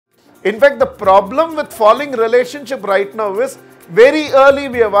In fact, the problem with falling relationship right now is very early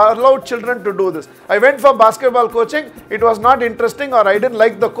we have allowed children to do this. I went for basketball coaching, it was not interesting, or I didn't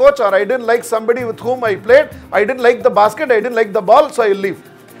like the coach, or I didn't like somebody with whom I played, I didn't like the basket, I didn't like the ball, so I leave.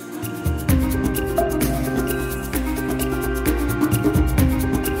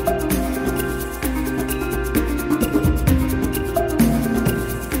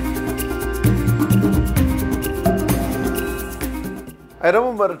 I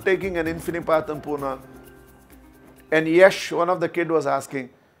remember taking an infinipath in Pune, and Yash, one of the kids, was asking,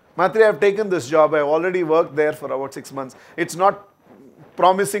 Mahatria, I've taken this job, I've already worked there for about 6 months. It's not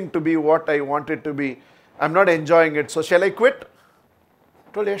promising to be what I want it to be. I'm not enjoying it, so shall I quit?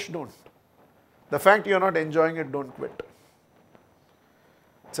 I told Yash, don't. The fact you're not enjoying it, don't quit.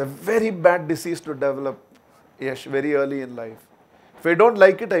 It's a very bad disease to develop, Yash, very early in life. If I don't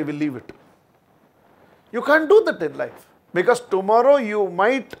like it, I will leave it. You can't do that in life. Because tomorrow you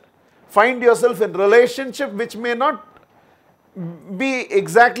might find yourself in relationship which may not be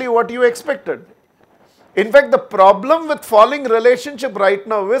exactly what you expected. In fact, the problem with falling relationship right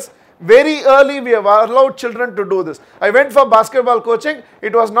now is very early we have allowed children to do this. I went for basketball coaching,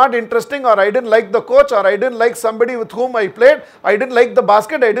 it was not interesting, or I didn't like the coach, or I didn't like somebody with whom I played, I didn't like the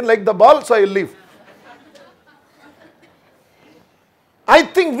basket, I didn't like the ball, so I leave. I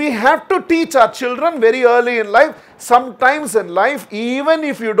think we have to teach our children very early in life. Sometimes in life, even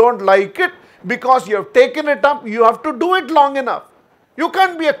if you don't like it, because you have taken it up, you have to do it long enough. You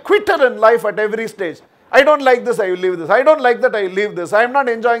can't be a quitter in life at every stage. I don't like this, I will leave this. I don't like that, I will leave this. I am not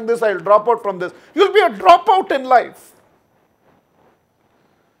enjoying this, I will drop out from this. You will be a dropout in life.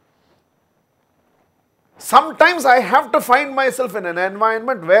 Sometimes I have to find myself in an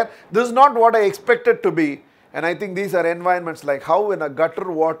environment where this is not what I expected to be. And I think these are environments like how in a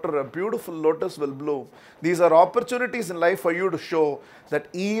gutter water a beautiful lotus will bloom. These are opportunities in life for you to show that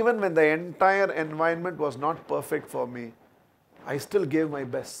even when the entire environment was not perfect for me, I still gave my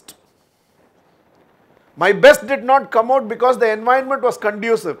best. My best did not come out because the environment was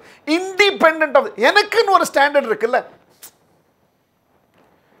conducive. Independent of, enakku oru standard irukilla.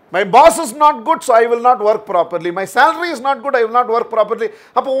 My boss is not good, so I will not work properly. My salary is not good, I will not work properly.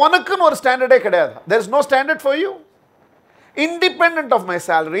 Appo unakku oru standard kedaiyadhu. There is no standard for you. Independent of my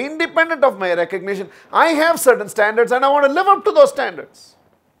salary, independent of my recognition, I have certain standards and I want to live up to those standards.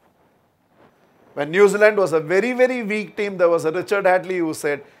 When New Zealand was a very, very weak team, there was a Richard Hadley who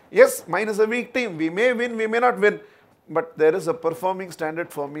said, yes, mine is a weak team. We may win, we may not win. But there is a performing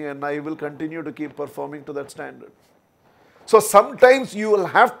standard for me and I will continue to keep performing to that standard. So sometimes you will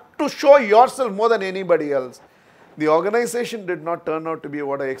have to show yourself more than anybody else. The organization did not turn out to be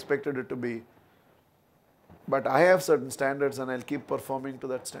what I expected it to be. But I have certain standards and I'll keep performing to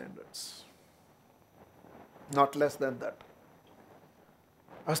that standards. Not less than that.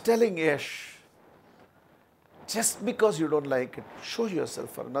 I was telling Yash, just because you don't like it, show yourself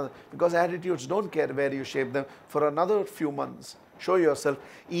for another, because attitudes don't care where you shape them, for another few months, show yourself,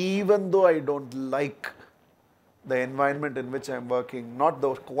 even though I don't like the environment in which I am working, not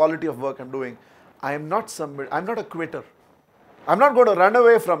the quality of work I am doing, I am not a quitter. I am not going to run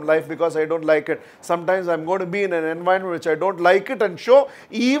away from life because I don't like it. Sometimes I am going to be in an environment which I don't like it and show,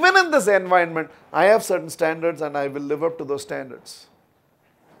 even in this environment, I have certain standards and I will live up to those standards.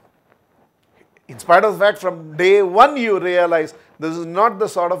 In spite of the fact, from day one you realize this is not the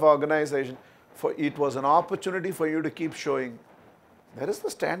sort of organization, for it was an opportunity for you to keep showing, there is the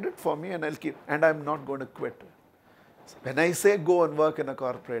standard for me and I'll keep, and I'm not going to quit. When I say go and work in a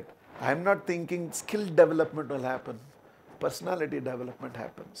corporate, I'm not thinking skill development will happen. Personality development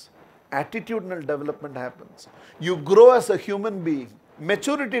happens. Attitudinal development happens. You grow as a human being.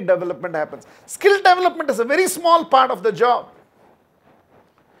 Maturity development happens. Skill development is a very small part of the job.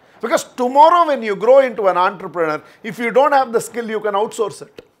 Because tomorrow when you grow into an entrepreneur, if you don't have the skill, you can outsource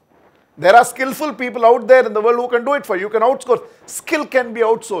it. There are skillful people out there in the world who can do it for you. You can outsource. Skill can be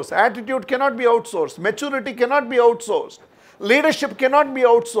outsourced. Attitude cannot be outsourced. Maturity cannot be outsourced. Leadership cannot be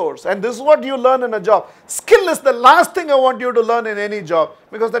outsourced. And this is what you learn in a job. Skill is the last thing I want you to learn in any job,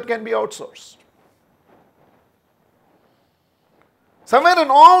 because that can be outsourced. Somewhere in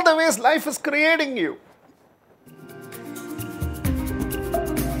all the ways life is creating you.